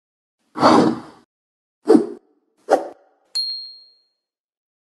Hi,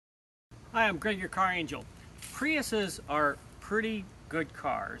 I'm Greg, your car angel. Priuses are pretty good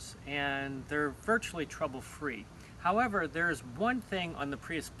cars and they're virtually trouble-free. However, there's one thing on the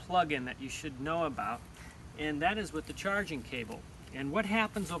Prius Plug In that you should know about, and that is with the charging cable. And what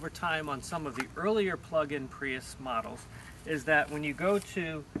happens over time on some of the earlier plug-in Prius models is that when you go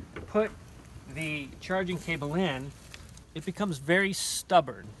to put the charging cable in, it becomes very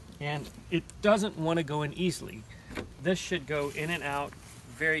stubborn and it doesn't want to go in easily. This should go in and out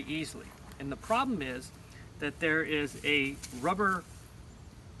very easily. And the problem is that there is a rubber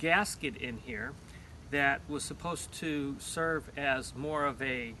gasket in here that was supposed to serve as more of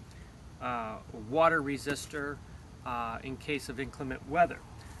a water resistor in case of inclement weather.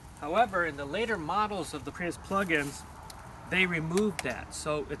 However, in the later models of the Prius plug-ins, they removed that,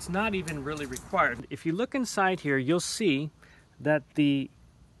 so it's not even really required. If you look inside here, you'll see that the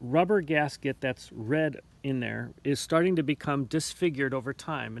rubber gasket that's red in there is starting to become disfigured over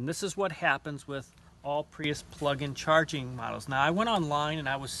time, and this is what happens with all Prius plug-in charging models. Now, I went online and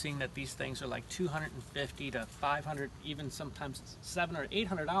I was seeing that these things are like $250 to $500, even sometimes $700 or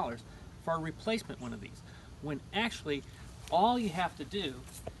 $800 for a replacement one of these, when actually all you have to do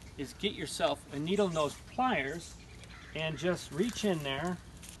is get yourself a needle nose pliers and just reach in there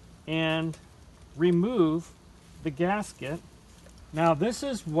and remove the gasket. Now, this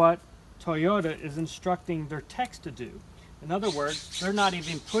is what Toyota is instructing their techs to do. In other words, they're not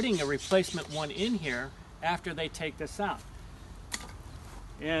even putting a replacement one in here after they take this out.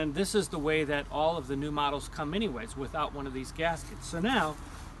 And this is the way that all of the new models come anyways, without one of these gaskets. So now,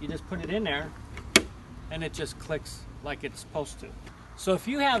 you just put it in there, and it just clicks like it's supposed to. So if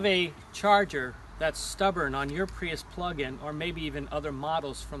you have a charger that's stubborn on your Prius plug-in, or maybe even other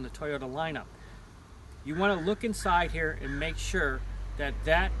models from the Toyota lineup, you want to look inside here and make sure that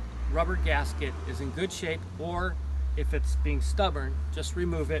that rubber gasket is in good shape, or if it's being stubborn, just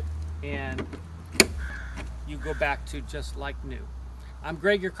remove it and you go back to just like new. I'm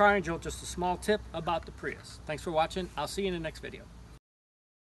Greg, your car angel. Just a small tip about the Prius. Thanks for watching. I'll see you in the next video.